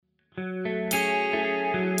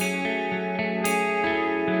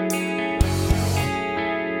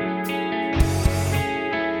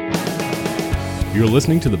You're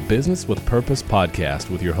listening to the Business with Purpose podcast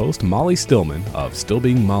with your host, Molly Stillman of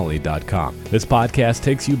StillBeingMolly.com. This podcast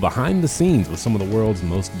takes you behind the scenes with some of the world's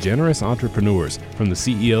most generous entrepreneurs, from the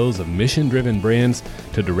CEOs of mission-driven brands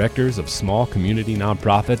to directors of small community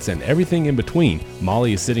nonprofits and everything in between.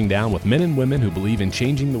 Molly is sitting down with men and women who believe in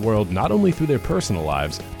changing the world not only through their personal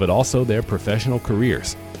lives, but also their professional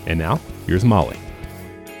careers. And now, here's Molly.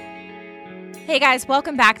 Hey guys,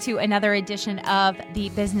 welcome back to another edition of the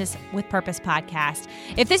Business with Purpose podcast.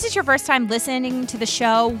 If this is your first time listening to the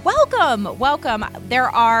show, welcome. There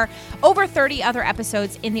are over 30 other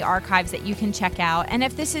episodes in the archives that you can check out. And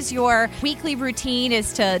if this is your weekly routine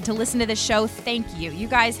is to listen to the show, thank you. You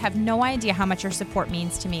guys have no idea how much your support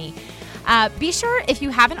means to me. Be sure, if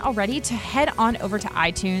you haven't already, to head on over to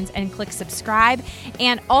iTunes and click subscribe,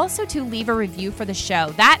 and also to leave a review for the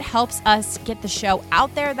show. That helps us get the show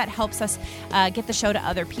out there. That helps us get the show to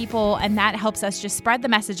other people, and that helps us just spread the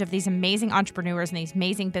message of these amazing entrepreneurs and these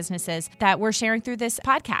amazing businesses that we're sharing through this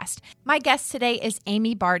podcast. My guest today is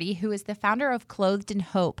Amy Barty, who is the founder of Clothed in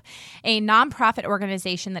Hope, a nonprofit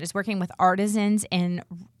organization that is working with artisans in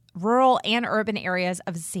rural and urban areas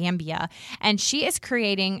of Zambia, and she is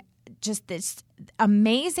creating just this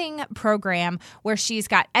amazing program where she's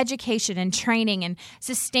got education and training and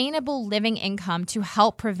sustainable living income to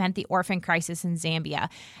help prevent the orphan crisis in Zambia.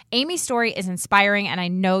 Amy's story is inspiring, and I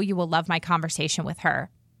know you will love my conversation with her.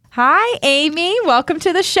 Hi, Amy. Welcome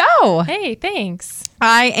to the show. Hey, thanks.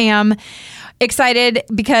 I am excited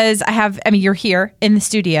because you're here in the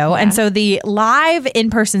studio. Yeah. And so the live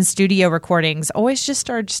in-person studio recordings always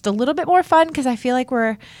are just a little bit more fun because I feel like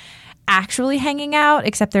we're actually hanging out,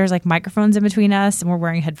 except there's like microphones in between us and we're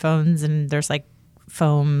wearing headphones and there's like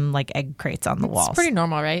foam like egg crates on the walls. It's pretty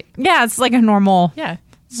normal, right? Yeah, it's like a normal. Yeah.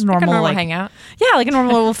 It's normal hangout. Yeah, like a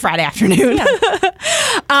normal little Friday afternoon.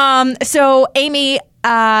 Yeah. So Amy,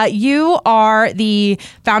 you are the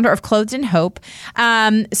founder of Clothed in Hope.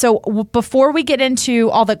 So before we get into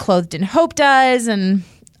all that Clothed in Hope does and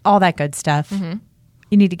all that good stuff,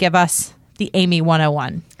 you need to give us the Amy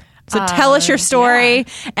 101. So tell us your story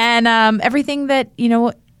and everything that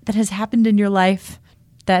that has happened in your life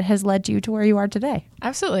that has led you to where you are today.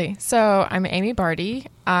 Absolutely. So I'm Amy Barty.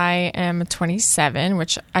 I am 27,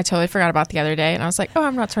 which I totally forgot about the other day. And I was like, oh,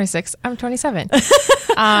 I'm not 26. I'm 27.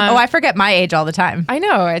 I forget my age all the time. I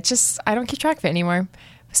know. I don't keep track of it anymore.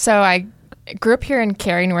 So I grew up here in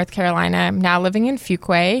Cary, North Carolina. I'm now living in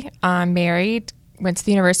Fuquay. I'm married. Went to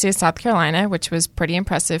the University of South Carolina, which was pretty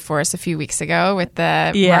impressive for us a few weeks ago with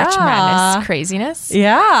the March Madness craziness.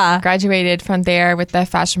 Yeah. Graduated from there with the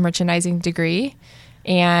fashion merchandising degree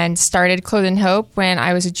and started Clothed in Hope when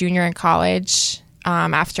I was a junior in college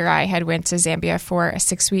after I had went to Zambia for a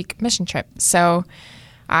 6-week mission trip. So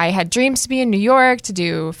I had dreams to be in New York, to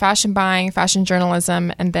do fashion buying, fashion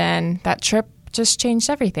journalism, and then that trip just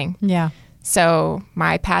changed everything. Yeah. So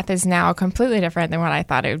my path is now completely different than what I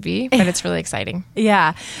thought it would be, but it's really exciting.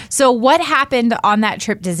 Yeah. So what happened on that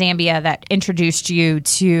trip to Zambia that introduced you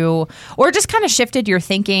to, or just kind of shifted your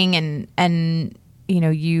thinking and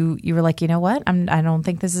you were like, you know what? I don't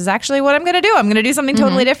think this is actually what I'm going to do. I'm going to do something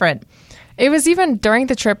totally different. It was even during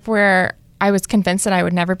the trip where I was convinced that I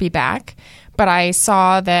would never be back, but I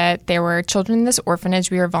saw that there were children in this orphanage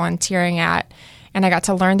we were volunteering at. And I got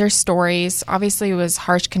to learn their stories. Obviously, it was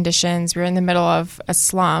harsh conditions. We were in the middle of a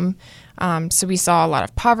slum. So we saw a lot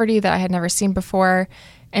of poverty that I had never seen before.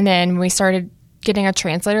 And then when we started getting a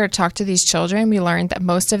translator to talk to these children, we learned that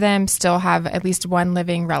most of them still have at least one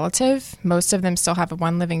living relative. Most of them still have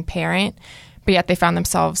one living parent. But yet they found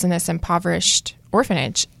themselves in this impoverished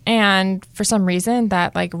orphanage. And for some reason,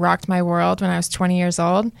 that rocked my world when I was 20 years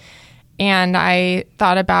old. And I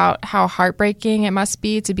thought about how heartbreaking it must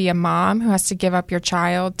be to be a mom who has to give up your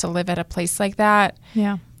child to live at a place like that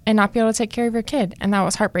and not be able to take care of your kid. And that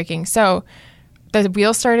was heartbreaking. So the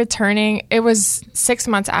wheels started turning. It was 6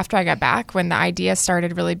 months after I got back when the idea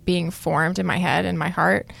started really being formed in my head and my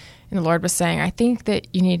heart. And the Lord was saying, I think that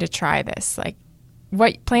you need to try this. Like,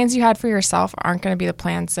 what plans you had for yourself aren't going to be the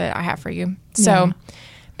plans that I have for you. So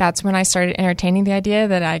that's when I started entertaining the idea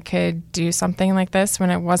that I could do something like this when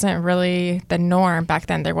it wasn't really the norm back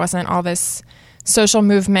then. There wasn't all this social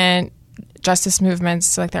movement, justice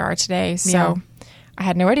movements like there are today. So I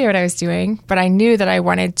had no idea what I was doing, but I knew that I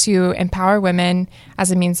wanted to empower women as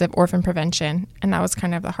a means of orphan prevention. And that was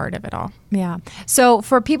kind of the heart of it all. Yeah. So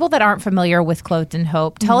for people that aren't familiar with Clothed in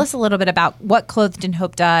Hope, tell us a little bit about what Clothed in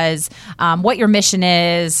Hope does, what your mission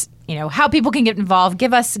is, how people can get involved.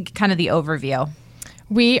 Give us kind of the overview.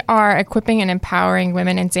 We are equipping and empowering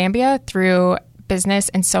women in Zambia through business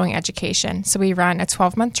and sewing education. So we run a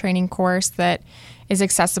 12-month training course that is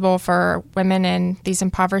accessible for women in these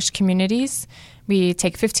impoverished communities. We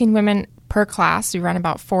take 15 women per class. We run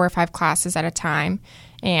about 4 or 5 classes at a time.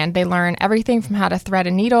 And they learn everything from how to thread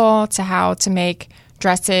a needle to how to make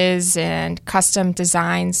dresses and custom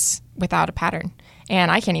designs without a pattern. And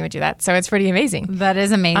I can't even do that. So it's pretty amazing. That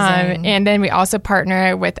is amazing. And then we also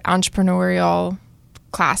partner with entrepreneurial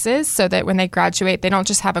classes so that when they graduate, they don't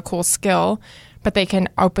just have a cool skill, but they can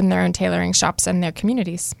open their own tailoring shops in their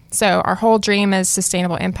communities. So our whole dream is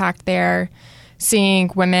sustainable impact there, seeing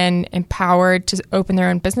women empowered to open their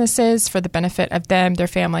own businesses for the benefit of them, their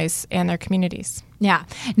families, and their communities. Yeah.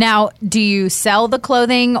 Now, do you sell the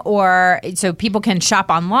clothing or so people can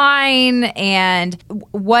shop online? And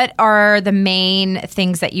what are the main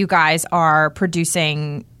things that you guys are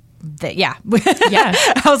producing? Yeah.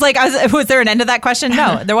 I was like, was there an end to that question?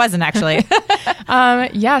 No, there wasn't actually.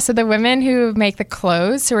 So the women who make the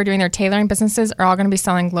clothes, who are doing their tailoring businesses, are all going to be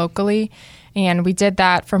selling locally. And we did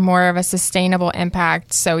that for more of a sustainable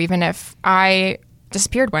impact. So even if I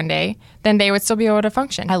disappeared one day, then they would still be able to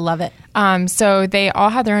function. I love it. So they all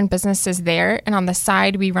have their own businesses there. And on the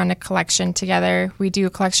side, we run a collection together. We do a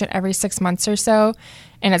collection every 6 months or so.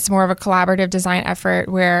 And it's more of a collaborative design effort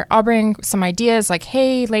where I'll bring some ideas like,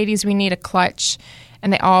 hey, ladies, we need a clutch.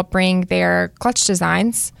 And they all bring their clutch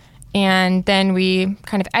designs. And then we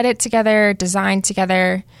kind of edit together, design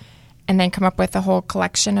together, and then come up with a whole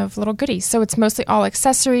collection of little goodies. So it's mostly all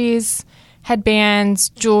accessories, headbands,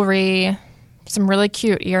 jewelry, some really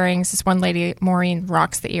cute earrings. This one lady, Maureen,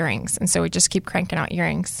 rocks the earrings. And so we just keep cranking out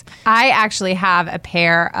earrings. I actually have a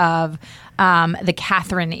pair of the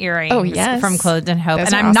Catherine earrings from Clothed in Hope. Those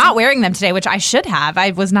and I'm awesome. not wearing them today, which I should have.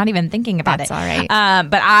 I was not even thinking about That's it. all right.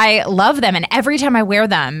 But I love them. And every time I wear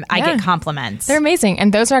them, I get compliments. They're amazing.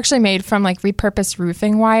 And those are actually made from like repurposed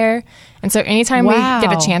roofing wire. And so anytime we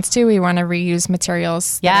get a chance to, we want to reuse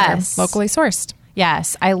materials that are locally sourced.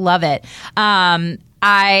 Yes, I love it.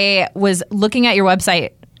 I was looking at your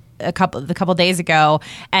website a couple days ago,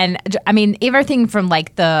 and I mean everything from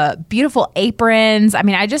like the beautiful aprons. I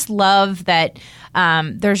mean, I just love that.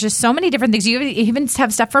 There's just so many different things. You even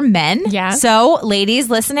have stuff for men. Yeah. So, ladies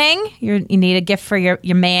listening, you need a gift for your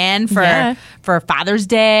man for Father's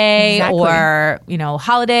Day or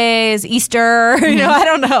holidays, Easter. I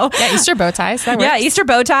don't know. Yeah, Easter bow ties. That works. Yeah, Easter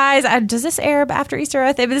bow ties. Does this air after Easter?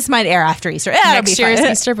 I think this might air after Easter. Next year's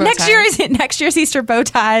Easter bow ties. Next year's Easter bow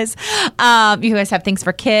ties. You guys have things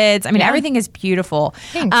for kids. I mean, everything is beautiful.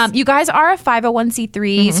 Thanks. You guys are a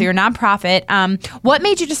 501c3, so you're a nonprofit. What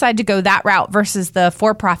made you decide to go that route versus the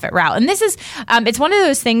for-profit route? And this is, it's one of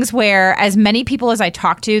those things where as many people as I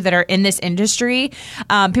talk to that are in this industry,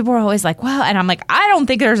 people are always like, well, and I'm like, I don't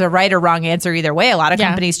think there's a right or wrong answer either way. A lot of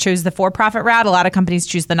companies choose the for-profit route. A lot of companies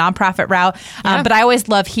choose the nonprofit route. But I always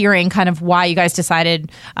love hearing kind of why you guys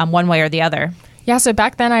decided one way or the other. Yeah, so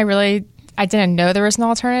back then I didn't know there was an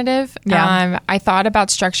alternative. Yeah. I thought about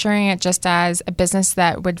structuring it just as a business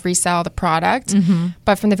that would resell the product.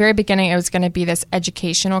 But from the very beginning, it was going to be this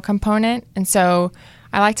educational component. And so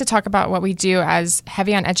I like to talk about what we do as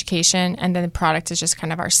heavy on education, and then the product is just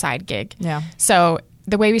kind of our side gig. Yeah. So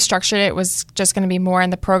the way we structured it was just going to be more on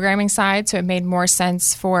the programming side. So it made more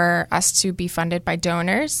sense for us to be funded by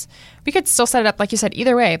donors. We could still set it up, like you said,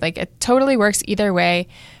 either way. Like it totally works either way.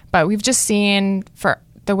 But we've just seen for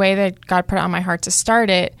the way that God put it on my heart to start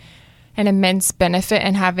it, an immense benefit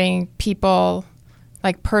in having people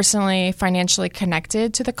like personally, financially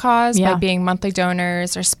connected to the cause by being monthly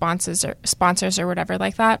donors or sponsors or whatever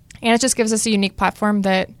like that. And it just gives us a unique platform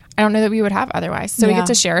that I don't know that we would have otherwise. So we get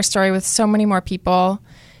to share our story with so many more people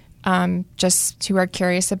just who are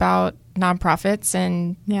curious about nonprofits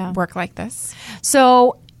and work like this.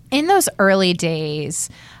 So in those early days,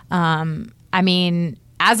 I mean,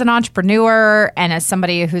 as an entrepreneur and as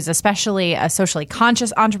somebody who's especially a socially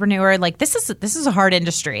conscious entrepreneur, like this is a hard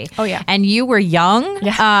industry. Oh yeah. And you were young.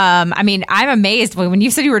 Yeah. I mean, I'm amazed when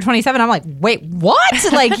you said you were 27. I'm like, wait,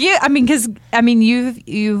 what? Like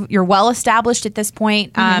you're well established at this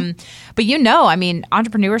point. But I mean,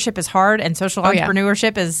 entrepreneurship is hard, and social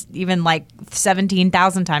entrepreneurship is even like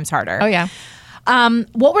 17,000 times harder. Oh yeah.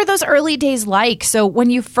 What were those early days like? So when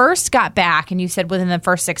you first got back, and you said within the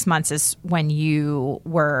first 6 months is when you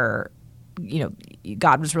were,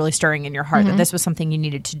 God was really stirring in your heart that this was something you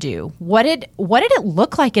needed to do. What did it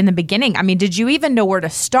look like in the beginning? I mean, did you even know where to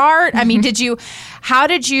start? I mean, how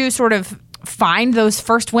did you sort of find those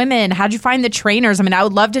first women? How did you find the trainers? I mean, I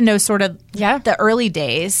would love to know sort of the early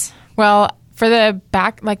days. Well, for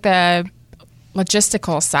the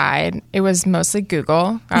logistical side, it was mostly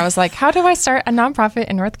Google. I was like, how do I start a nonprofit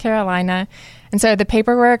in North Carolina? And so the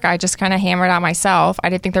paperwork, I just kind of hammered out myself. I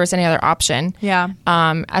didn't think there was any other option. Yeah.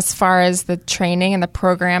 As far as the training and the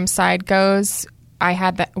program side goes, I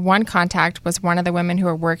had that one contact was one of the women who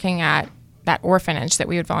were working at that orphanage that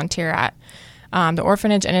we would volunteer at. The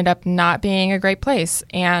orphanage ended up not being a great place,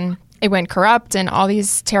 and it went corrupt and all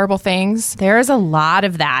these terrible things. There's a lot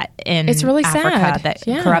of that in It's really Africa, sad.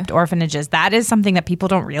 that corrupt orphanages. That is something that people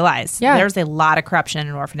don't realize. Yeah. There's a lot of corruption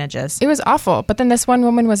in orphanages. It was awful. But then this one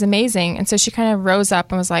woman was amazing. And so she kind of rose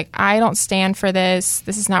up and was like, I don't stand for this.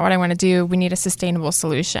 This is not what I want to do. We need a sustainable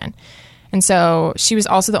solution. And so she was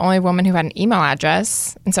also the only woman who had an email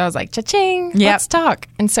address. And so I was like, cha-ching, let's talk.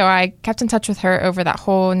 And so I kept in touch with her over that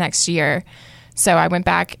whole next year. So I went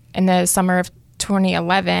back in the summer of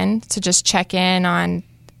 2011 to just check in on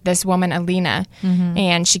this woman, Alina.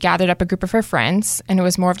 And she gathered up a group of her friends. And it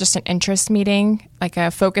was more of just an interest meeting, like a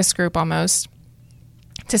focus group almost,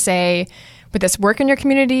 to say, would this work in your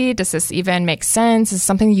community? Does this even make sense? Is it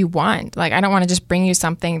something you want? Like, I don't want to just bring you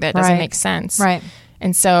something that doesn't make sense. Right.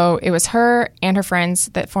 And so it was her and her friends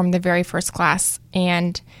that formed the very first class.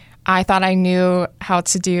 And I thought I knew how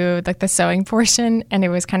to do like the sewing portion. And it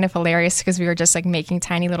was kind of hilarious because we were just like making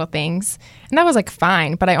tiny little things. And that was like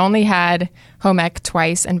fine. But I only had home ec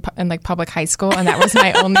twice in like public high school. And that was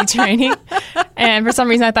my only training. And for some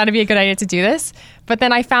reason, I thought it'd be a good idea to do this. But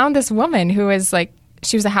then I found this woman who was like,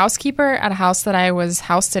 she was a housekeeper at a house that I was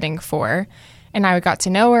house sitting for. And I got to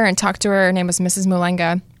know her and talk to her. Her name was Mrs.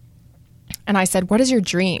 Mulenga. And I said, what is your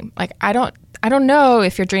dream? Like, I don't know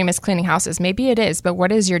if your dream is cleaning houses. Maybe it is, but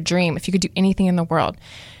what is your dream if you could do anything in the world?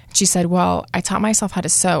 And she said, well, I taught myself how to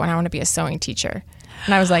sew and I want to be a sewing teacher.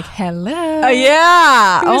 And I was like, hello.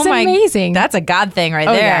 Yeah. It was amazing. That's a God thing right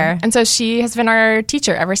there. Yeah. And so she has been our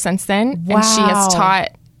teacher ever since then. Wow. And she has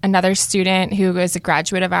taught another student who is a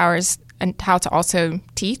graduate of ours and how to also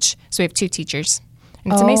teach. So we have 2 teachers.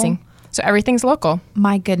 And it's amazing. So everything's local.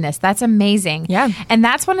 My goodness, that's amazing. Yeah. And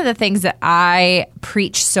that's one of the things that I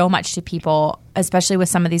preach so much to people, especially with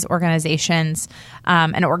some of these organizations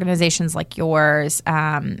and organizations like yours.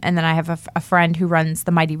 And then I have a friend who runs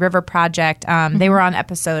the Mighty River Project. They were on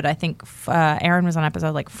episode, I think, Aaron was on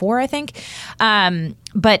episode like 4, I think.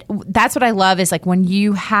 But that's what I love is like when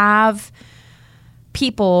you have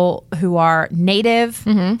people who are native,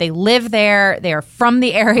 they live there, they are from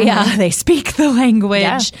the area, they speak the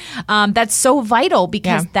language. That's so vital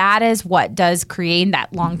because that is what does create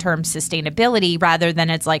that long-term sustainability rather than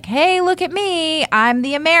it's like, hey, look at me, I'm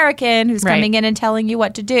the American who's coming in and telling you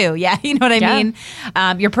what to do. Yeah, you know what I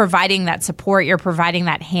mean? You're providing that support, you're providing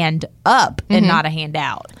that hand up and not a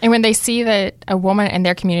handout. And when they see that a woman in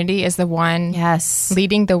their community is the one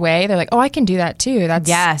leading the way, they're like, oh, I can do that too. That's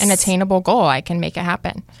an attainable goal. I can make it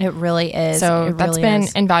happen. It really is. So that's been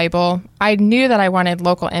invaluable. I knew that I wanted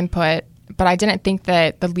local input, but I didn't think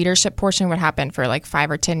that the leadership portion would happen for like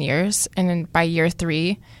 5 or 10 years. And then by year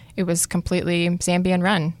 3, it was completely Zambian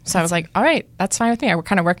run. So I was like, all right, that's fine with me. I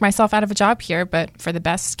kind of worked myself out of a job here, but for the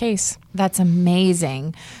best case. That's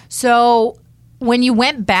amazing. So when you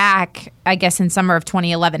went back, I guess in summer of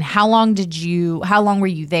 2011, how long were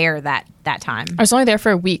you there that time? I was only there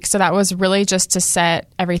for a week. So that was really just to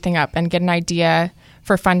set everything up and get an idea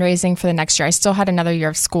for fundraising for the next year. I still had another year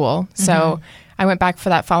of school. So I went back for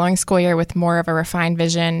that following school year with more of a refined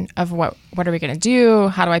vision of what are we going to do?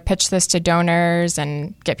 How do I pitch this to donors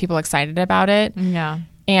and get people excited about it? Yeah.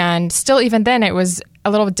 And still, even then, it was a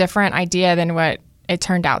little different idea than what it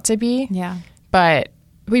turned out to be. Yeah. But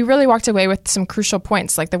we really walked away with some crucial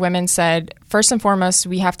points. Like the women said, first and foremost,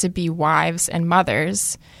 we have to be wives and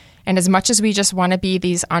mothers. And as much as we just want to be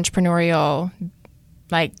these entrepreneurial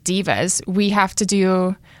like divas, we have to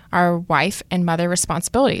do our wife and mother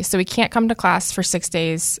responsibility. So we can't come to class for 6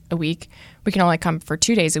 days a week. We can only come for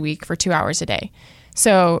 2 days a week for 2 hours a day.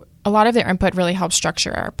 So a lot of their input really helped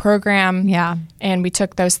structure our program. Yeah. And we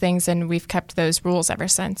took those things and we've kept those rules ever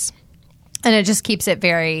since. And it just keeps it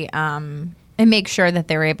very, and makes sure that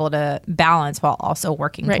they're able to balance while also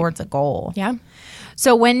working towards a goal. Yeah.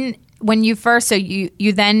 So when you first, so you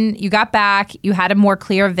got back, you had a more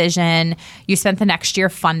clear vision, you spent the next year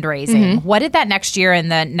fundraising. What did that next year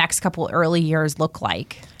and the next couple early years look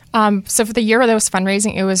like? So for the year that was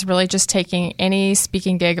fundraising, it was really just taking any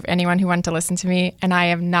speaking gig of anyone who wanted to listen to me. And I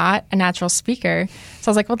am not a natural speaker. So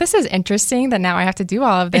I was like, well, this is interesting that now I have to do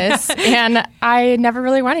all of this. And I never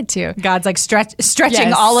really wanted to. God's like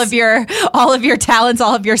stretching all of your talents,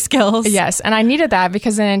 all of your skills. Yes. And I needed that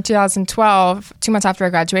because in 2012, 2 months after I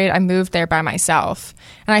graduated, I moved there by myself.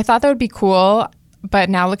 And I thought that would be cool.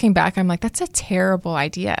 But now looking back, I'm like, that's a terrible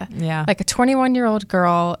idea. Yeah. Like a 21-year-old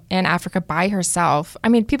girl in Africa by herself. I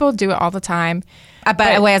mean, people do it all the time. But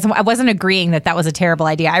I wasn't agreeing that was a terrible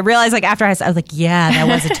idea. I realized like after I was like, yeah, that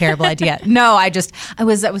was a terrible idea. No, I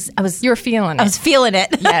was. You were feeling it. I was feeling it.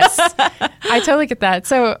 Yes. I totally get that.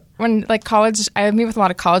 So when like college, I meet with a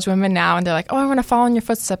lot of college women now and they're like, oh, I want to follow in your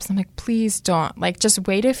footsteps. I'm like, please don't. Like, just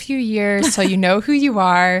wait a few years till you know who you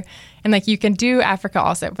are. And like, you can do Africa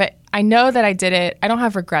also. But I know that I did it. I don't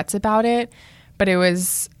have regrets about it, but it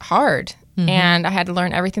was hard. And I had to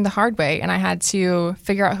learn everything the hard way. And I had to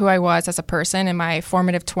figure out who I was as a person in my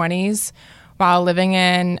formative 20s while living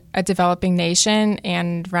in a developing nation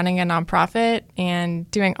and running a nonprofit and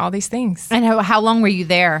doing all these things. And how long were you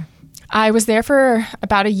there? I was there for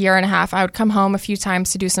about a year and a half. I would come home a few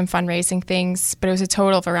times to do some fundraising things, but it was a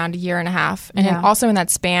total of around a year and a half. And then also in that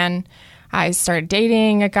span, I started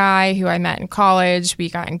dating a guy who I met in college. We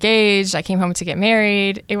got engaged. I came home to get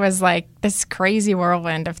married. It was like this crazy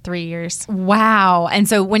whirlwind of 3 years. Wow. And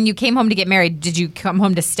so when you came home to get married, did you come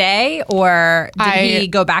home to stay or did he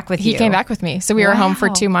go back with you? He came back with me. So we were home for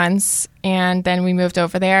 2 months and then we moved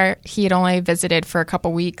over there. He had only visited for a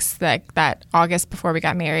couple weeks, like that August before we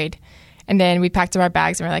got married. And then we packed up our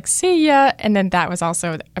bags and we're like, see ya. And then that was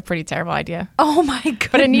also a pretty terrible idea. Oh my goodness.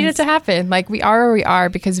 But it needed to happen. Like we are where we are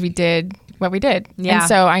because we did what we did. Yeah. And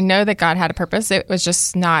so I know that God had a purpose. It was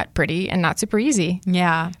just not pretty and not super easy.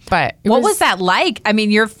 Yeah. But what was that like? I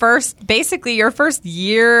mean, your first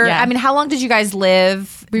year. Yeah. I mean, how long did you guys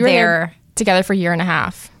live we were there together for a year and a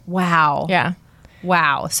half. Wow. Yeah.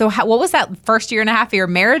 Wow. So what was that first year and a half of your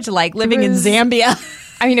marriage like living in Zambia?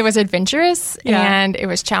 I mean, it was adventurous and it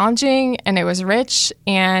was challenging and it was rich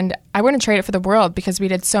and I wouldn't trade it for the world because we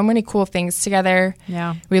did so many cool things together.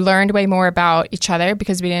 Yeah. We learned way more about each other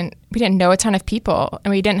because we didn't know a ton of people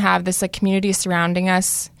and we didn't have this like community surrounding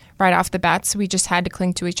us right off the bat. So we just had to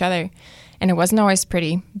cling to each other and it wasn't always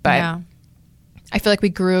pretty, but I feel like we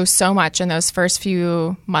grew so much in those first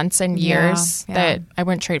few months and years that I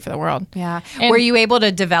wouldn't trade for the world. Yeah. And were you able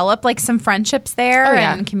to develop like some friendships there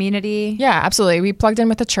and community? Yeah, absolutely. We plugged in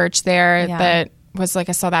with a church there that was like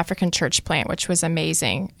a South African church plant, which was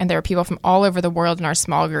amazing. And there were people from all over the world in our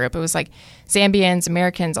small group. It was like Zambians,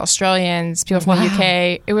 Americans, Australians, people from the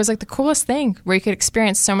UK. It was like the coolest thing where you could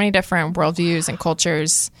experience so many different worldviews and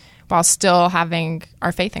cultures while still having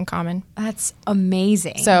our faith in common. That's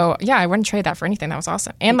amazing. So, yeah, I wouldn't trade that for anything. That was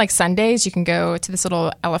awesome. And like Sundays, you can go to this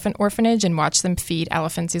little elephant orphanage and watch them feed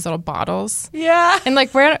elephants these little bottles. Yeah. And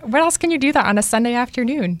like, where else can you do that on a Sunday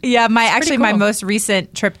afternoon? Yeah, my most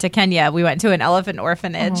recent trip to Kenya, we went to an elephant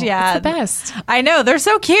orphanage. It's the best. I know. They're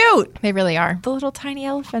so cute. They really are. The little tiny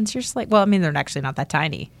elephants. You're just like, well, I mean, they're actually not that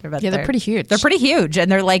tiny. They're pretty huge. They're pretty huge. And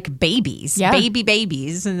they're like babies. Yeah.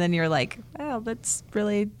 Babies. And then you're like, oh, that's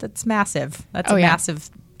massive. That's a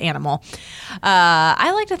massive animal.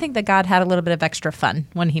 I like to think that God had a little bit of extra fun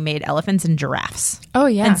when he made elephants and giraffes. Oh,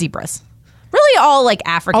 yeah. And zebras. Really all like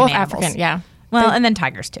African animals. African, yeah. Well, and then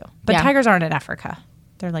tigers too. But tigers aren't in Africa.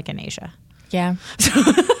 They're like in Asia. Yeah.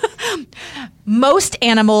 Most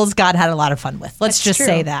animals God had a lot of fun with. Let's just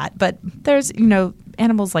say that. But there's,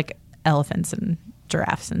 animals like elephants and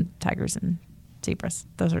giraffes and tigers and zebras.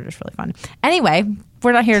 Those are just really fun. Anyway,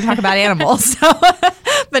 we're not here to talk about animals.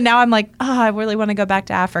 But now I'm like, I really want to go back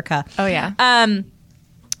to Africa. Oh, yeah.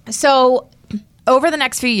 So over the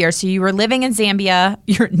next few years, so you were living in Zambia,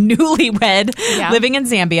 you're newlywed, living in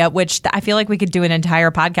Zambia, which I feel like we could do an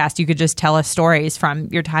entire podcast. You could just tell us stories from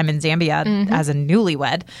your time in Zambia as a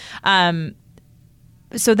newlywed.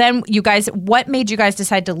 So then what made you guys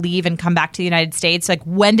decide to leave and come back to the United States? Like,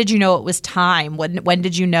 when did you know it was time? When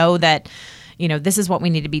did you know that, this is what we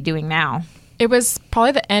need to be doing now? It was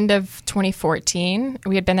probably the end of 2014.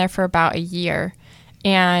 We had been there for about a year.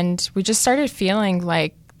 And we just started feeling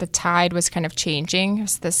like the tide was kind of changing.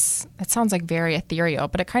 It sounds like very ethereal,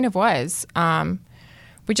 but it kind of was.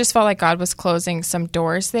 We just felt like God was closing some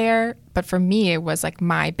doors there. But for me, it was like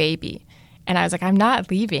my baby. And I was like, I'm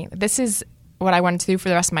not leaving. This is what I wanted to do for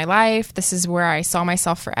the rest of my life. This is where I saw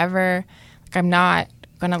myself forever. Like, I'm not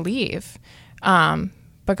going to leave.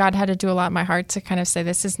 But God had to do a lot in my heart to kind of say,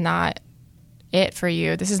 this is not it for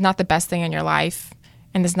you. This is not the best thing in your life.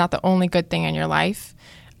 And this is not the only good thing in your life.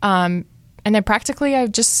 And then practically I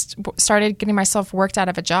just started getting myself worked out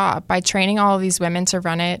of a job by training all of these women to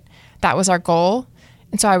run it. That was our goal.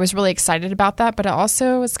 And so I was really excited about that. But it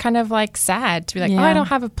also was kind of like sad to be like, I don't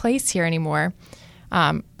have a place here anymore.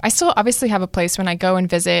 I still obviously have a place when I go and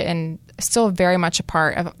visit and still very much a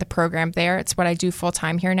part of the program there. It's what I do full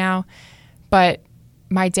time here now. But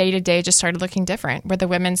my day-to-day just started looking different, where the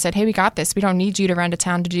women said, hey, we got this. We don't need you to run to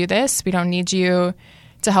town to do this. We don't need you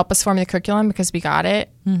to help us form the curriculum because we got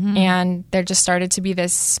it. Mm-hmm. And there just started to be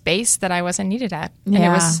this space that I wasn't needed at. And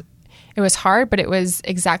It was hard, but it was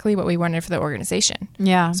exactly what we wanted for the organization.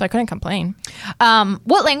 Yeah. So I couldn't complain.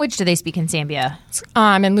 What language do they speak in Zambia?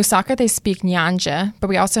 In Lusaka, they speak Nyanja, but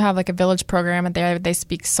we also have like a village program and there they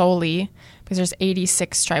speak Soli because there's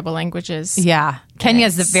 86 tribal languages. Yeah. Kenya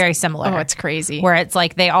is very similar. Oh, it's crazy. Where it's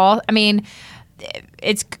like they all, I mean,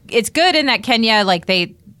 it's good in that Kenya, like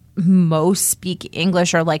they most speak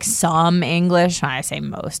English or like some English. I say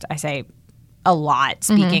most. I say a lot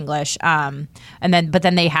speak English. But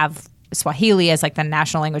then they have Swahili as like the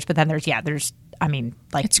national language. But then there's I mean,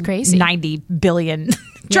 like it's crazy. 90 billion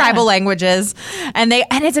tribal languages, and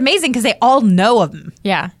it's amazing because they all know them.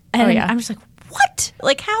 Yeah. And I'm just like, what?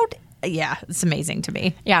 Like how? Yeah, it's amazing to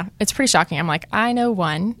me. Yeah, it's pretty shocking. I'm like, I know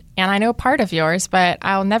one, and I know part of yours, but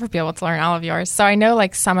I'll never be able to learn all of yours. So I know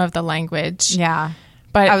like some of the language. Yeah.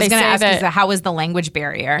 But I was going to ask you, how was the language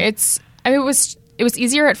barrier? It was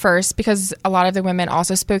easier at first because a lot of the women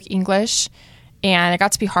also spoke English, and it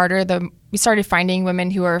got to be harder. We started finding women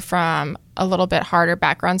who were from a little bit harder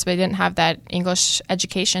backgrounds, but they didn't have that English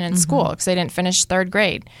education in school because they didn't finish third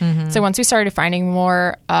grade. So once we started finding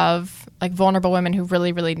more of like vulnerable women who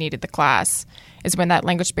really, really needed the class is when that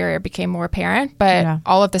language barrier became more apparent. But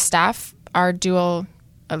all of the staff are dual,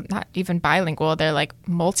 not even bilingual, they're like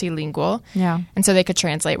multilingual. Yeah. And so they could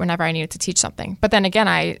translate whenever I needed to teach something. But then again,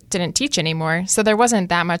 I didn't teach anymore. So there wasn't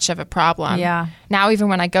that much of a problem. Yeah. Now, even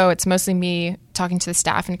when I go, it's mostly me talking to the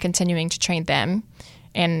staff and continuing to train them.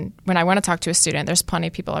 And when I want to talk to a student, there's plenty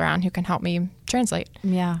of people around who can help me translate.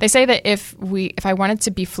 Yeah. They say that if I wanted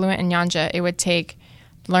to be fluent in Nyanja, it would take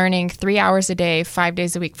learning 3 hours a day, 5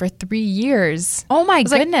 days a week for 3 years. Oh my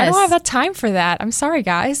goodness. Like, I don't have that time for that. I'm sorry,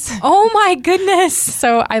 guys. Oh my goodness.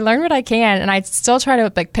 So I learn what I can, and I still try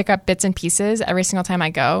to like pick up bits and pieces every single time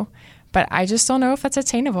I go. But I just don't know if that's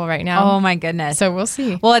attainable right now. Oh my goodness. So we'll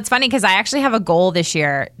see. Well, it's funny because I actually have a goal this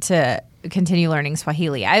year to continue learning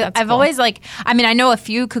Swahili. I've cool. always I know a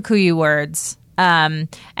few Kikuyu words.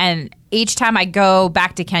 And each time I go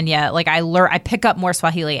back to Kenya, like I pick up more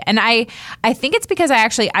Swahili. And I think it's because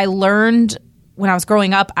I learned when I was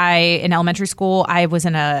growing up, in elementary school, I was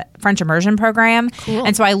in a French immersion program. Cool.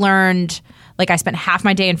 And so I learned, I spent half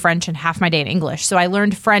my day in French and half my day in English. So I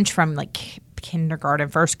learned French from kindergarten,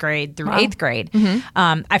 first grade through 8th grade.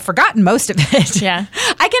 I've forgotten most of it. Yeah.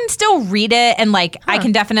 I can still read it. And I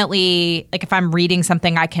can definitely, if I'm reading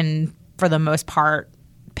something, I can, for the most part,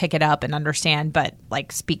 pick it up and understand, but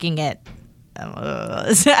speaking it,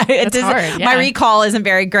 it's hard, yeah. My recall isn't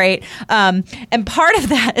very great. And part of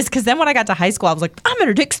that is because then when I got to high school, I was like, I'm going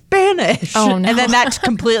to take Spanish. Oh, no. And then that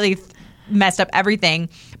completely messed up everything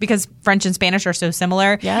because French and Spanish are so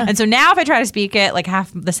similar. Yeah. And so now if I try to speak it, half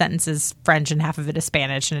the sentence is French and half of it is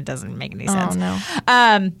Spanish, and it doesn't make any sense. Oh,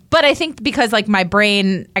 no. But I think because my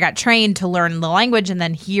brain, I got trained to learn the language and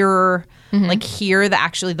then hear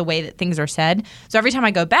the way that things are said. So every time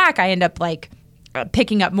I go back, I end up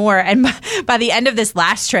picking up more. And by the end of this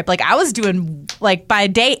last trip, I was doing by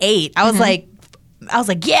day 8, I was like,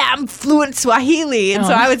 yeah, I'm fluent Swahili. And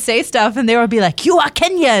so I would say stuff and they would be like, you are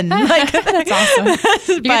Kenyan. That's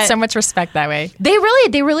awesome. You get so much respect that way. They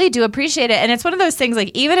really do appreciate it. And it's one of those things,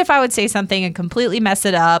 even if I would say something and completely mess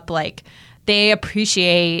it up, they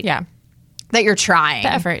appreciate that you're trying.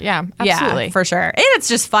 The effort, yeah, absolutely. Yeah, for sure. And it's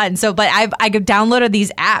just fun. So, but I downloaded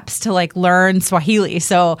these apps to learn Swahili.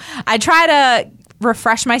 So I try to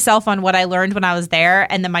refresh myself on what I learned when I was there.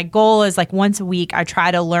 And then my goal is once a week, I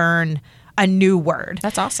try to learn a new word.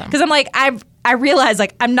 That's awesome. Because I realize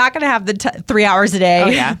I'm not going to have the 3 hours a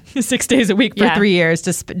day, 6 days a week for 3 years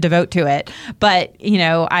to devote to it. But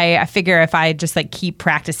I figure if I just keep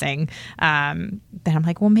practicing, then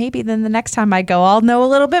I'm well, maybe then the next time I go, I'll know a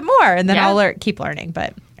little bit more, and then I'll keep learning.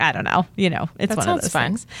 But I don't know. It's one of those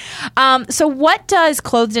things. So what does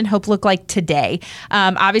Clothed in Hope look like today?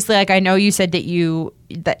 Obviously, I know you said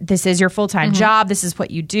that this is your full-time job. This is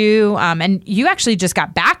what you do. And you actually just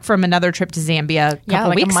got back from another trip to Zambia a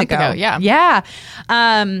couple weeks ago. Yeah.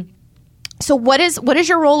 So what does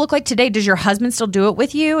your role look like today? Does your husband still do it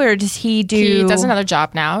with you, or does he do? He does another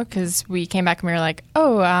job now because we came back and we were like,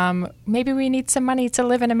 maybe we need some money to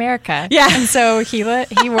live in America. Yeah. And so he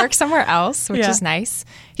works somewhere else, which is nice.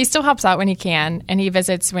 He still helps out when he can, and he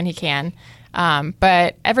visits when he can.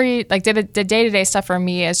 But the day-to-day stuff for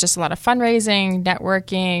me is just a lot of fundraising,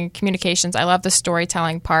 networking, communications. I love the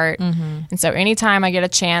storytelling part. And so anytime I get a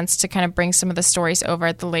chance to kind of bring some of the stories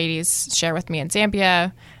over the ladies share with me in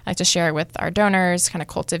Zambia, I like to share it with our donors, kind of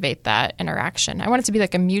cultivate that interaction. I want it to be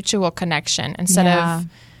a mutual connection instead of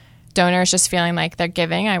donors just feeling like they're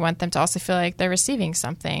giving, I want them to also feel like they're receiving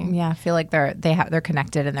something. Yeah, I feel like they're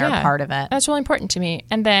connected and they're a part of it. That's really important to me.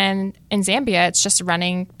 And then in Zambia, it's just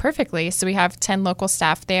running perfectly. So we have 10 local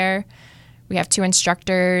staff there. We have 2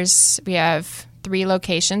 instructors. We have 3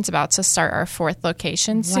 locations, about to start our 4th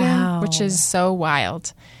location soon, which is so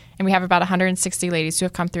wild. And we have about 160 ladies who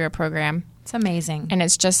have come through our program. It's amazing. And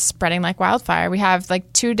it's just spreading like wildfire. We have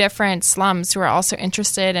like 2 different slums who are also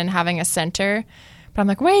interested in having a center. But I'm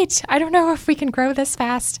like, wait, I don't know if we can grow this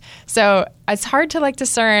fast. So it's hard to like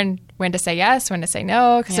discern when to say yes, when to say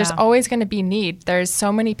no, because there's always going to be need. There's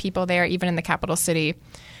so many people there, even in the capital city,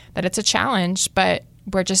 that it's a challenge. But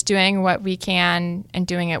we're just doing what we can and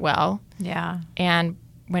doing it well. Yeah. And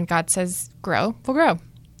when God says grow, we'll grow.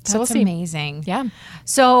 So we'll see. That's amazing. Yeah.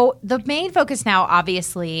 So the main focus now,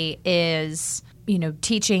 obviously, is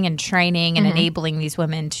teaching and training and enabling these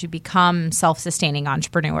women to become self-sustaining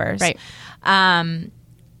entrepreneurs. Right. And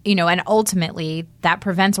ultimately that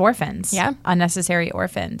prevents orphans. Yeah. Unnecessary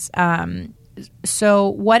orphans. So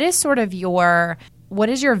what is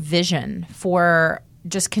your vision for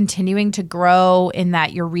just continuing to grow in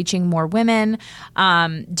that you're reaching more women?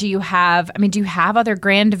 Do you have other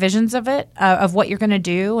grand visions of it, of what you're going to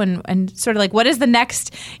do, and sort of like what is the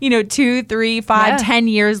next, 2, 3, 5, 10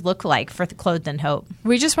 years look like for Clothed in Hope?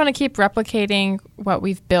 We just want to keep replicating what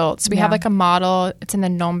we've built. So we have like a model. It's in the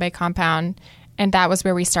Nombe compound, and that was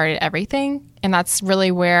where we started everything. And that's really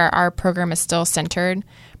where our program is still centered.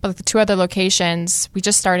 But the 2 other locations, we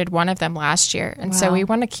just started one of them last year. And so we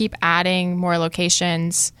want to keep adding more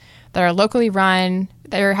locations that are locally run.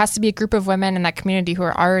 There has to be a group of women in that community who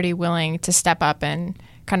are already willing to step up and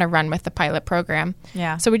kind of run with the pilot program.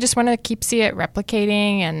 Yeah. So we just want to see it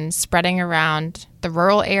replicating and spreading around the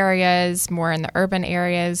rural areas, more in the urban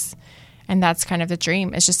areas. And that's kind of the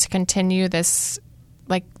dream, is just to continue this,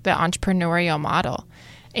 like the entrepreneurial model.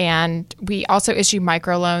 And we also issue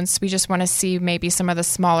microloans. We just want to see maybe some of the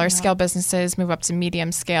smaller scale businesses move up to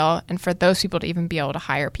medium scale, and for those people to even be able to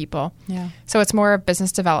hire people. Yeah. So it's more of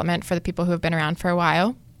business development for the people who have been around for a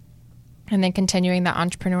while, and then continuing the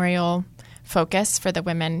entrepreneurial focus for the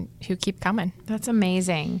women who keep coming. That's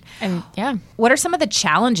amazing. And what are some of the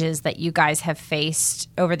challenges that you guys have faced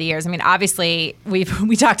over the years? I mean, obviously we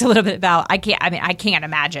talked a little bit about, I can't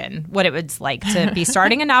imagine what it was like to be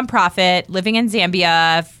starting a nonprofit, living in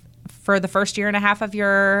Zambia for the first year and a half of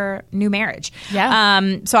your new marriage.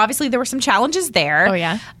 Yeah. So obviously there were some challenges there. Oh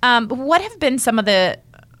yeah. But what have been some of the,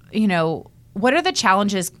 what are the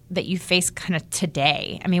challenges that you face kind of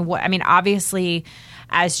today? Obviously,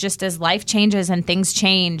 as life changes and things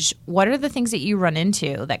change, what are the things that you run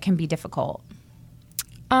into that can be difficult?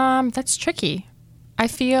 That's tricky. I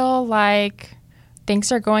feel like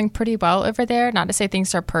things are going pretty well over there. Not to say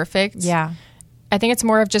things are perfect. Yeah. I think it's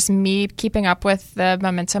more of just me keeping up with the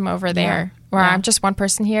momentum over there. Where I'm just one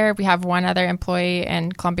person here. We have one other employee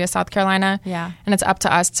in Columbia, South Carolina. Yeah. And it's up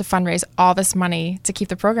to us to fundraise all this money to keep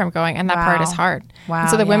the program going. And that part is hard. Wow. And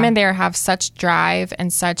so the women there have such drive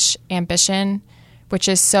and such ambition, which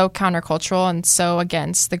is so countercultural and so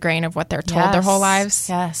against the grain of what they're told their whole lives.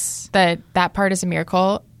 Yes. That part is a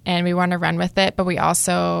miracle, and we want to run with it, but we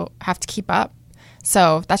also have to keep up.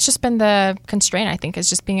 So that's just been the constraint, I think, is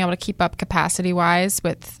just being able to keep up capacity-wise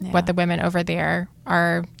with what the women over there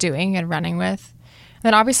are doing and running with. And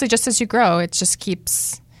then obviously, just as you grow, it just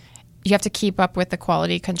keeps... You have to keep up with the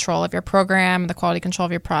quality control of your program, the quality control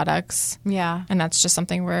of your products. Yeah. And that's just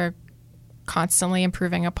something we're constantly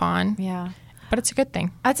improving upon. Yeah. But it's a good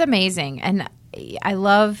thing. That's amazing. And I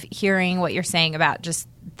love hearing what you're saying about just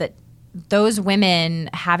that those women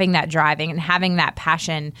having that driving and having that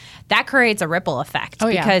passion, that creates a ripple effect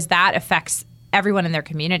because that affects everyone in their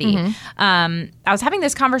community. I was having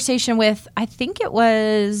this conversation with, I think it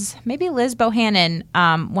was maybe Liz Bohannon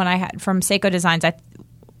when I had from Seiko Designs. I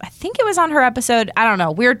think it was on her episode. I don't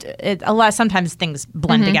know. Sometimes things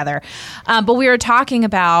blend together. But we were talking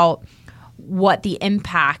about what the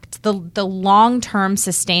impact, the long-term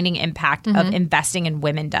sustaining impact of investing in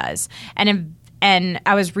women does. And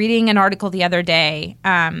I was reading an article the other day,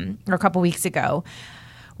 or a couple weeks ago,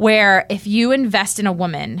 where if you invest in a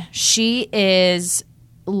woman, she is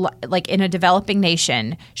like in a developing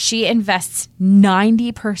nation, she invests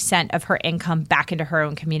 90% of her income back into her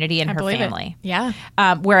own community and her family. Yeah.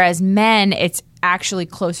 Whereas men, it's actually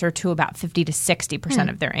closer to about 50 to 60%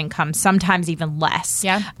 of their income, sometimes even less.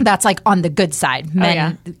 Yeah. That's like on the good side.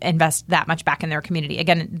 Men invest that much back in their community,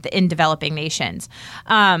 again, in developing nations.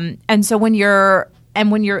 And so when you're and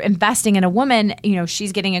when you're investing in a woman,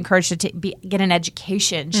 she's getting encouraged to get an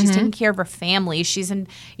education. She's taking care of her family. She's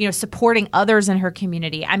supporting others in her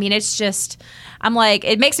community. I mean, it's just, I'm like,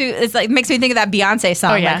 it makes me think of that Beyonce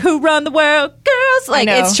song, like, "Who Run the World, Girls?" Like,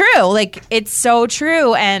 it's true. Like, it's so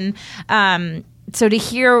true. And so to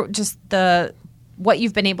hear just what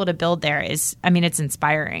you've been able to build there is, I mean, it's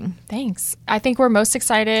inspiring. Thanks. I think we're most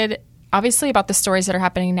excited, obviously, about the stories that are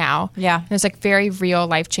happening now. Yeah. There's like very real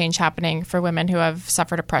life change happening for women who have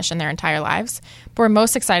suffered oppression their entire lives. But we're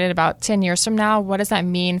most excited about 10 years from now. What does that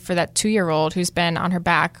mean for that 2-year-old who's been on her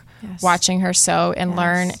back watching her sew and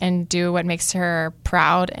learn and do what makes her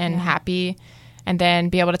proud and happy, and then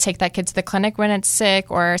be able to take that kid to the clinic when it's sick,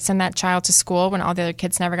 or send that child to school when all the other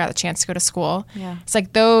kids never got the chance to go to school. Yeah. It's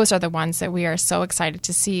like those are the ones that we are so excited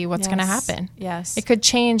to see what's going to happen. Yes. It could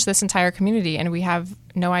change this entire community, and we have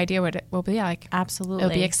no idea what it will be like. Absolutely.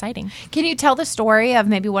 It'll be exciting. Can you tell the story of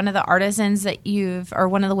maybe one of the artisans that or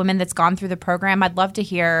one of the women that's gone through the program? I'd love to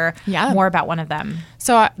hear more about one of them.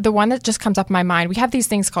 So the one that just comes up in my mind, we have these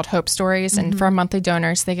things called Hope Stories, and for our monthly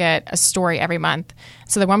donors, they get a story every month.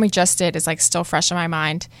 So the one we just did is like still fresh in my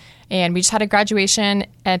mind. And we just had a graduation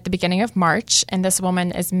at the beginning of March, and this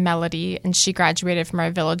woman is Melody, and she graduated from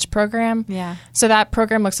our Village program. Yeah. So that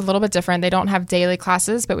program looks a little bit different. They don't have daily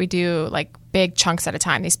classes, but we do like big chunks at a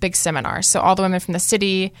time, these big seminars. So all the women from the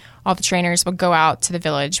city, all the trainers will go out to the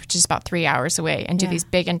Village, which is about 3 hours away, and do these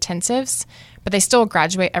big intensives. But they still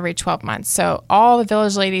graduate every 12 months. So all the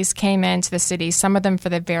Village ladies came into the city, some of them for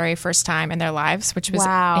the very first time in their lives, which was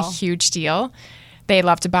a huge deal. They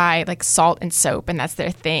love to buy like salt and soap, and that's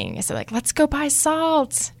their thing. So like, let's go buy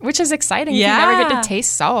salt, which is exciting. You never get to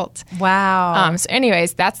taste salt. Wow. So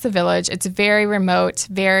anyways, that's the Village. It's very remote,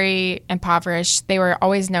 very impoverished. They were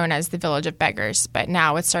always known as the Village of Beggars, but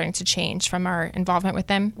now it's starting to change from our involvement with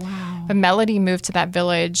them. Wow. But Melody moved to that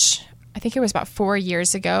village, I think it was about 4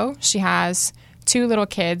 years ago. She has 2 little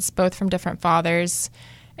kids, both from different fathers.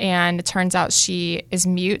 And it turns out she is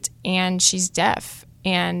mute and she's deaf.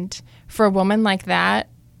 And for a woman like that,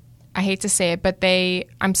 I hate to say it, but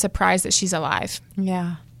I'm surprised that she's alive.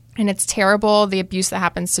 Yeah. And it's terrible, the abuse that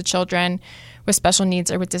happens to children with special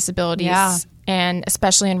needs or with disabilities, and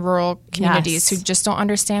especially in rural communities who just don't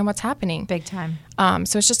understand what's happening. Big time.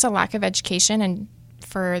 So it's just a lack of education and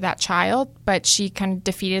for that child, but she kind of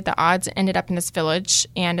defeated the odds, ended up in this village,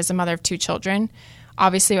 and as a mother of 2 children.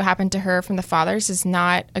 Obviously, what happened to her from the fathers is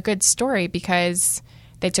not a good story because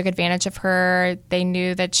they took advantage of her. They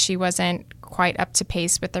knew that she wasn't quite up to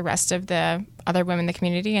pace with the rest of the other women in the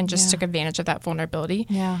community and just took advantage of that vulnerability.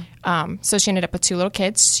 Yeah. So she ended up with 2 little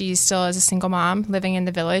kids. She still is a single mom living in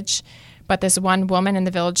the village. But this one woman in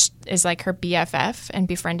the village is like her BFF and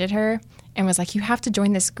befriended her and was like, you have to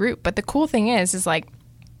join this group. But the cool thing is like,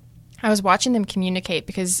 I was watching them communicate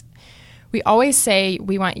because we always say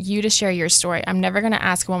we want you to share your story. I'm never going to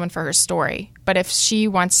ask a woman for her story. But if she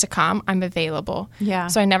wants to come, I'm available. Yeah.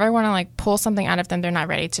 So I never want to like pull something out of them they're not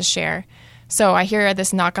ready to share. So I hear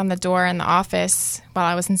this knock on the door in the office while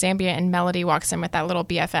I was in Zambia, and Melody walks in with that little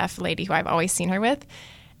BFF lady who I've always seen her with.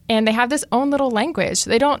 And they have this own little language.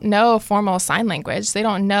 They don't know formal sign language. They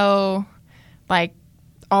don't know like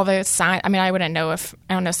all the sign. I mean, I wouldn't know if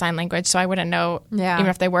I don't know sign language, so I wouldn't know even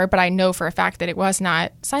if they were. But I know for a fact that it was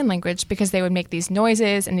not sign language because they would make these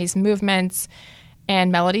noises and these movements.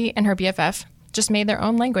 And Melody and her BFF just made their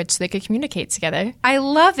own language so they could communicate together. I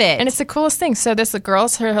love it. And it's the coolest thing. So the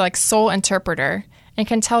girl's her like sole interpreter and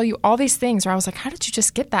can tell you all these things where I was like, how did you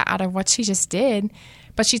just get that out of what she just did?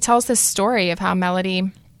 But she tells this story of how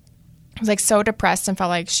Melody was like so depressed and felt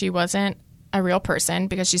like she wasn't a real person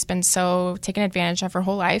because she's been so taken advantage of her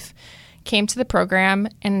whole life, came to the program,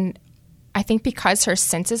 and I think because her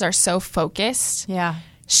senses are so focused,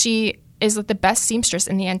 she is like the best seamstress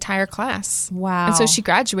in the entire class. Wow. And so she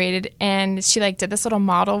graduated and she like did this little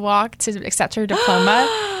model walk to accept her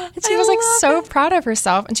diploma. And she was like so proud of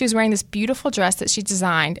herself. And she was wearing this beautiful dress that she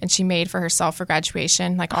designed and she made for herself for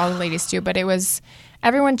graduation, like all the ladies do. But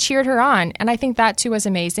everyone cheered her on. And I think that too was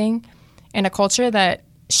amazing. In a culture that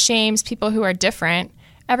shames people who are different,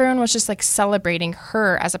 everyone was just like celebrating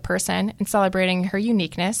her as a person and celebrating her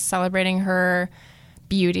uniqueness, celebrating her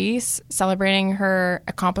beauties, celebrating her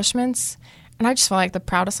accomplishments. And I just felt like the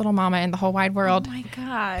proudest little mama in the whole wide world. Oh my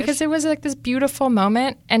gosh. Because it was like this beautiful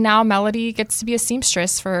moment, and now Melody gets to be a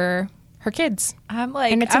seamstress for her kids. I'm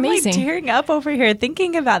like, and it's amazing. I'm like tearing up over here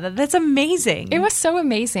thinking about that. That's amazing. It was so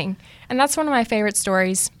amazing. And that's one of my favorite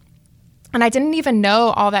stories. And I didn't even know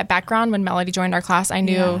all that background when Melody joined our class. I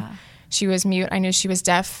knew she was mute. I knew she was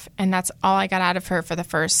deaf. And that's all I got out of her for the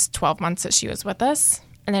first 12 months that she was with us.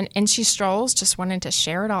 And then in she strolls, just wanted to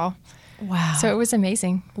share it all. Wow. So it was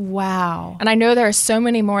amazing. Wow. And I know there are so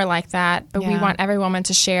many more like that, but we Yeah. want every woman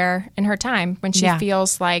to share in her time when she Yeah.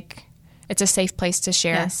 feels like it's a safe place to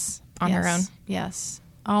share on her own. Yes.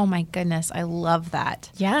 Oh my goodness. I love that.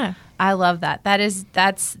 Yeah. I love that. That is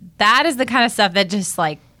the kind of stuff that just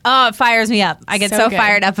like, oh, it fires me up. I get so good.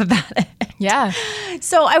 fired up about it. Yeah.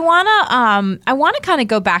 So I wanna kind of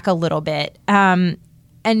go back a little bit. And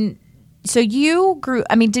so you grew.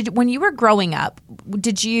 I mean, when you were growing up,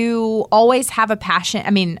 did you always have a passion?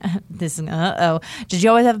 I mean, did you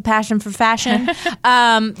always have a passion for fashion?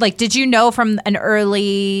 Like, did you know from an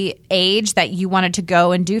early age that you wanted to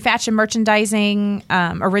go and do fashion merchandising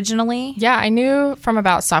originally? Yeah, I knew from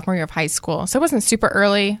about sophomore year of high school. So it wasn't super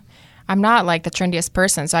early. I'm not like the trendiest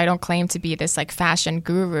person, so I don't claim to be this like fashion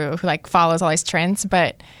guru who like follows all these trends,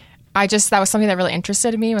 but that was something that really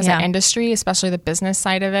interested me was that industry, especially the business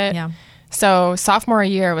side of it. Yeah. So sophomore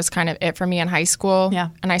year was kind of it for me in high school. Yeah.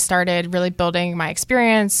 And I started really building my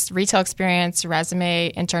experience, retail experience,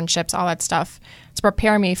 resume, internships, all that stuff to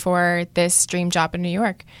prepare me for this dream job in New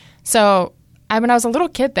York. So when I was a little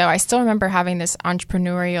kid, though, I still remember having this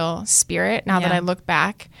entrepreneurial spirit. Now that I look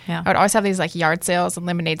back, I would always have these like yard sales and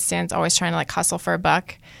lemonade stands, always trying to like hustle for a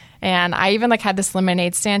buck. And I even like had this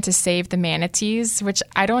lemonade stand to save the manatees, which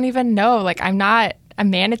I don't even know. Like I'm not a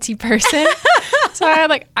manatee person. So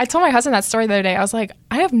I told my husband that story the other day. I was like,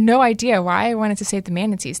 I have no idea why I wanted to save the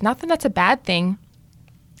manatees. Not that that's a bad thing.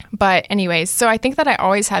 But anyways, so I think that I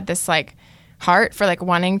always had this like heart for like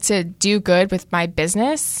wanting to do good with my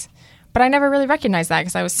business. But I never really recognized that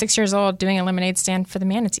because I was 6 years old doing a lemonade stand for the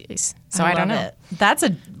manatees. So I don't know. It.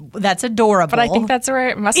 That's adorable. But I think that's where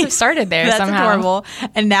it must have started there that's somehow. adorable.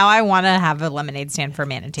 And now I want to have a lemonade stand for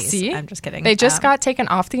manatees. See? I'm just kidding. They just got taken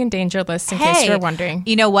off the endangered list in case you were wondering.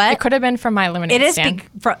 You know what? It could have been from my lemonade stand.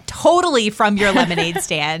 Totally from your lemonade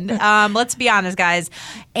stand. Let's be honest, guys.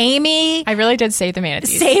 Amy I really did save the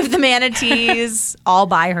manatees. saved the manatees all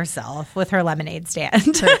by herself with her lemonade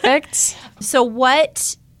stand. Perfect. So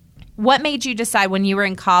what made you decide when you were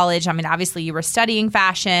in college? I mean, obviously you were studying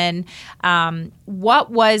fashion. What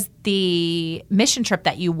was the mission trip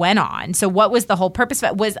that you went on? So what was the whole purpose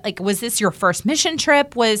of it? Was this your first mission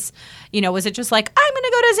trip? Was it just like, I'm going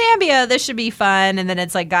to go to Zambia. This should be fun. And then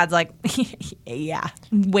it's like, God's like, yeah,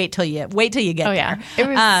 wait till you get Oh, there. yeah. It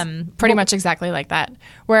was pretty much exactly like that,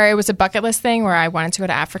 where it was a bucket list thing where I wanted to go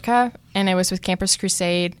to Africa, and it was with Campus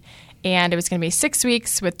Crusade. And it was going to be 6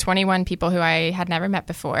 weeks with 21 people who I had never met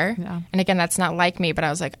before. Yeah. And again, that's not like me, but I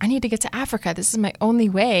was like, I need to get to Africa. This is my only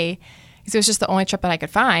way. Because it was just the only trip that I could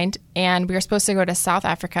find. And we were supposed to go to South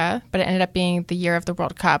Africa, but it ended up being the year of the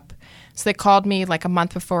World Cup. So they called me like a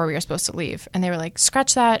month before we were supposed to leave. And they were like,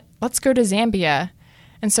 scratch that. Let's go to Zambia.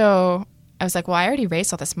 And so I was like, well, I already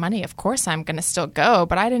raised all this money. Of course I'm going to still go.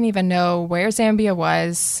 But I didn't even know where Zambia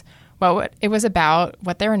was, what it was about,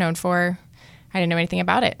 what they were known for. I didn't know anything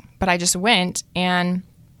about it, but I just went, and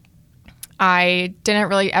I didn't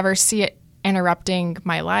really ever see it interrupting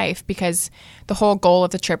my life because the whole goal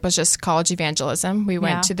of the trip was just college evangelism. We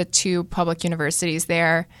went to the 2 public universities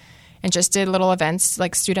there and just did little events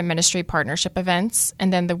like student ministry partnership events.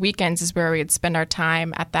 And then the weekends is where we'd spend our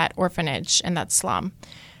time at that orphanage and that slum.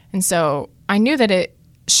 And so I knew that it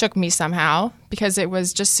shook me somehow because it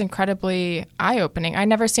was just incredibly eye-opening. I'd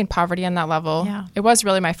never seen poverty on that level. Yeah. It was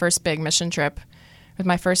really my first big mission trip, with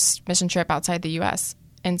my first mission trip outside the U.S.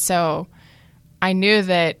 And so I knew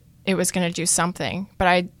that it was going to do something,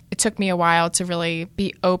 but it took me a while to really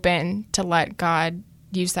be open to let God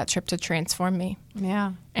use that trip to transform me.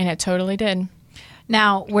 Yeah. And it totally did.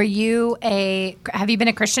 Now, have you been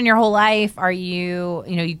a Christian your whole life? Are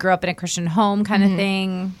you grew up in a Christian home kind of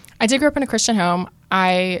thing? I did grow up in a Christian home.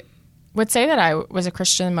 I would say that I was a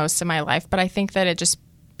Christian most of my life, but I think that it just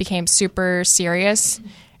became super serious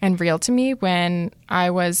and real to me when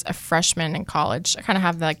I was a freshman in college. I kind of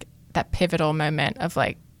have like that pivotal moment of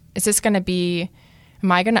like, is this going to be,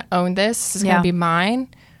 am I going to own this? Is this going to be mine?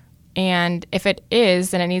 And if it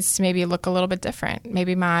is, then it needs to maybe look a little bit different.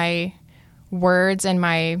 Maybe my words and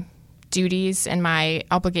my duties and my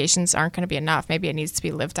obligations aren't going to be enough. Maybe it needs to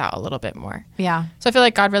be lived out a little bit more. Yeah. So I feel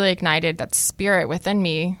like God really ignited that spirit within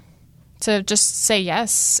me to just say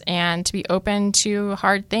yes and to be open to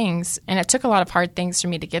hard things. And it took a lot of hard things for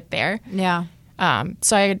me to get there. Yeah.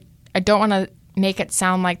 So I don't want to make it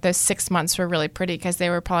sound like those 6 months were really pretty, because they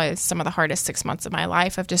were probably some of the hardest 6 months of my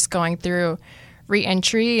life of just going through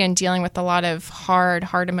re-entry and dealing with a lot of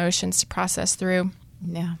hard emotions to process through.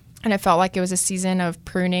 Yeah. And it felt like it was a season of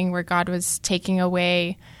pruning where God was taking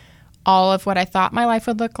away all of what I thought my life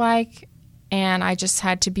would look like. And I just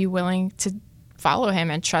had to be willing to follow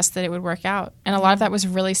him and trust that it would work out. And a lot of that was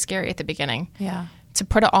really scary at the beginning. Yeah. to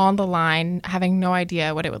put it all on the line, having no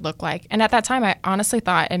idea what it would look like. And at that time, I honestly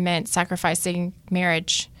thought it meant sacrificing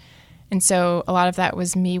marriage. And so a lot of that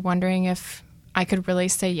was me wondering if I could really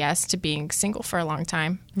say yes to being single for a long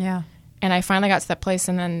time. Yeah. And I finally got to that place,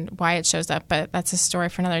 and then why it shows up, but that's a story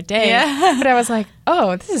for another day. Yeah. But I was like,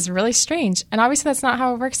 oh, this is really strange. And obviously that's not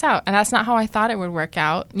how it works out. And that's not how I thought it would work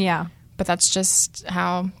out. Yeah. But that's just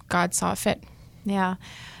how God saw it fit. Yeah.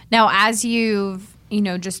 Now, as you've,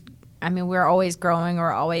 we're always growing.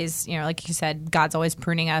 We're always, like you said, God's always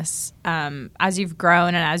pruning us. As you've grown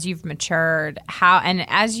and as you've matured, and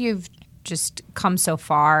as you've just come so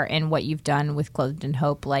far in what you've done with Clothed in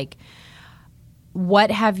Hope, like, how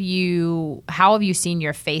have you seen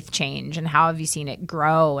your faith change, and how have you seen it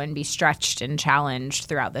grow and be stretched and challenged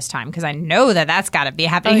throughout this time? Because I know that's got to be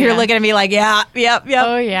happening. You're looking at me like, yeah, yep.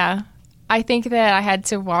 Oh, yeah. I think that I had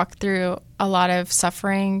to walk through a lot of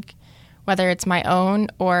suffering, whether it's my own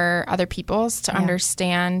or other people's, to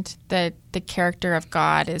understand that the character of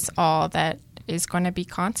God is all that is going to be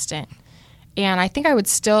constant. And I think I would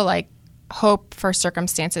still hope for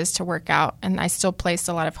circumstances to work out, and I still place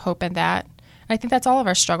a lot of hope in that. I think that's all of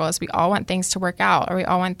our struggles. We all want things to work out, or we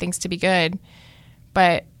all want things to be good.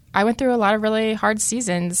 But I went through a lot of really hard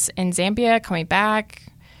seasons in Zambia, coming back,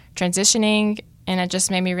 transitioning, and it just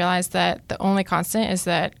made me realize that the only constant is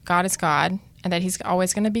that God is God, and that he's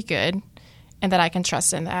always going to be good, and that I can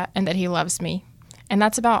trust in that, and that he loves me. And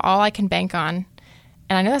that's about all I can bank on.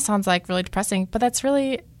 And I know that sounds really depressing, but that's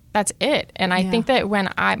it. And I think that when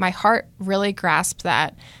my heart really grasps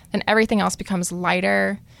that, then everything else becomes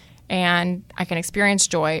lighter, and I can experience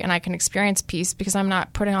joy and I can experience peace because I'm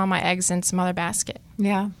not putting all my eggs in some other basket.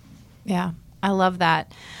 Yeah. Yeah. I love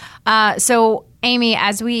that. So, Amy,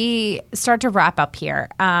 as we start to wrap up here,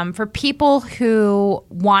 for people who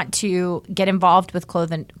want to get involved with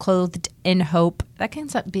Clothed in Hope, that can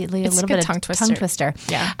be a little bit of tongue twister.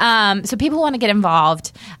 Yeah. So people want to get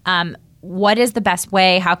involved. What is the best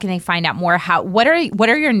way? How can they find out more? What are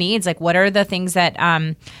your needs? What are the things that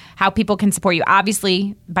how people can support you?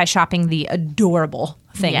 Obviously, by shopping the adorable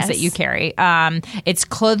things that you carry. It's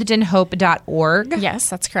clothedinhope.org.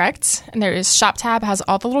 Yes, that's correct. And there is Shop tab, has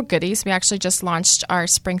all the little goodies. We actually just launched our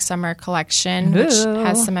spring-summer collection, which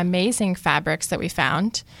has some amazing fabrics that we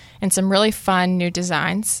found and some really fun new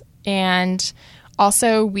designs. And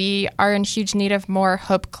also, we are in huge need of more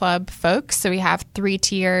Hope Club folks. So we have 3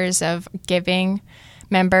 tiers of giving: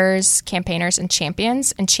 members, campaigners, and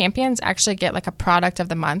champions. And champions actually get a product of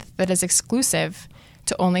the month that is exclusive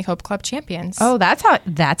to only Hope Club champions. Oh,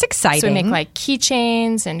 that's exciting. So we make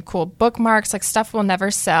keychains and cool bookmarks, stuff we'll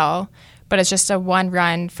never sell, but it's just a one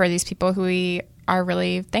run for these people who we are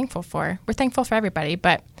really thankful for. We're thankful for everybody,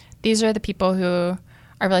 but these are the people who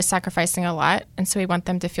are really sacrificing a lot, and so we want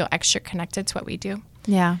them to feel extra connected to what we do.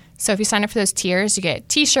 Yeah. So if you sign up for those tiers, you get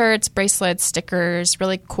T-shirts, bracelets, stickers,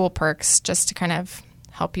 really cool perks just to kind of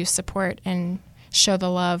help you support and show the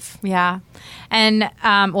love. Yeah. And,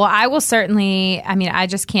 I will certainly, I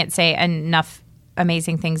just can't say enough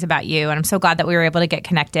amazing things about you, and I'm so glad that we were able to get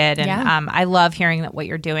connected, and I love hearing what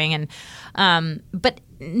you're doing. And but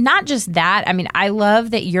not just that, I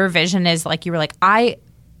love that your vision is you were I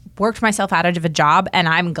worked myself out of a job and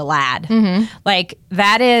I'm glad. Mm-hmm.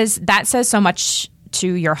 That says so much to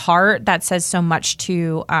your heart. That says so much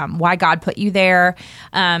to why God put you there.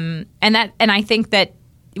 And I think that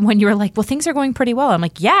when you were well, things are going pretty well. I'm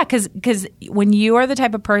yeah, because when you are the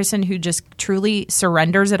type of person who just truly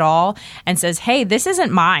surrenders it all and says, hey, this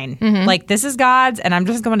isn't mine. Mm-hmm. This is God's, and I'm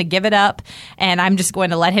just going to give it up, and I'm just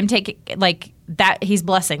going to let him take it, that he's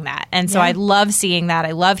blessing that. And so I love seeing that.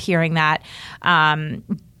 I love hearing that.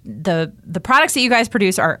 The products that you guys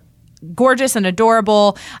produce are gorgeous and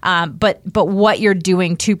adorable, but what you're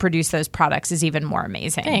doing to produce those products is even more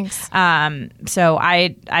amazing. Thanks. So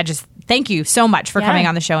I just thank you so much for coming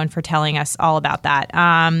on the show and for telling us all about that.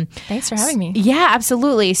 Thanks for having me. Yeah,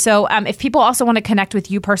 absolutely. So if people also want to connect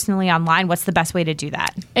with you personally online, what's the best way to do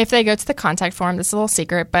that? If they go to the contact form, this is a little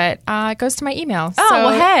secret, but it goes to my email. Oh, so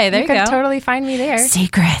hey, there you go. You can totally find me there.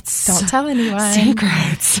 Secrets. Don't tell anyone.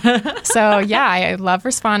 Secrets. So, I love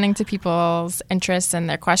responding to people's interests and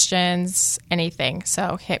their questions, anything.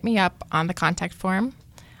 So hit me up on the contact form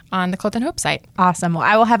on the Clothed in Hope site. Awesome. Well,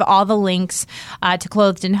 I will have all the links to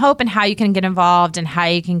Clothed in Hope and how you can get involved and how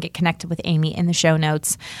you can get connected with Amy in the show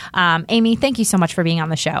notes. Amy, thank you so much for being on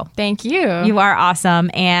the show. Thank you. You are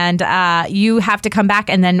awesome. And you have to come back,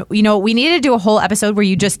 and then, we need to do a whole episode where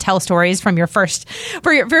you just tell stories from your first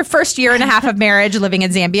year and a half of marriage living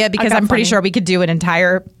in Zambia, because I'm pretty sure we could do an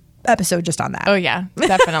entire episode just on that. Oh, yeah,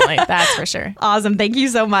 definitely. That's for sure. Awesome. Thank you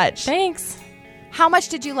so much. Thanks. How much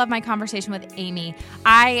did you love my conversation with Amy?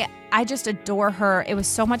 I I just adore her. It was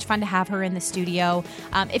so much fun to have her in the studio.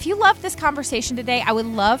 If you loved this conversation today, I would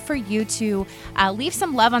love for you to leave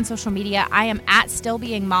some love on social media. I am at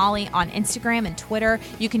StillBeingMolly on Instagram and Twitter.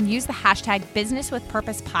 You can use the hashtag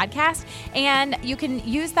BusinessWithPurposePodcast, and you can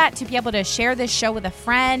use that to be able to share this show with a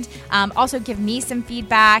friend. Also give me some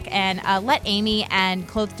feedback, and let Amy and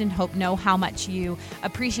Clothed in Hope know how much you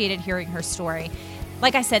appreciated hearing her story.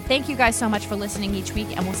 Like I said, thank you guys so much for listening each week,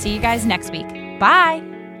 and we'll see you guys next week. Bye.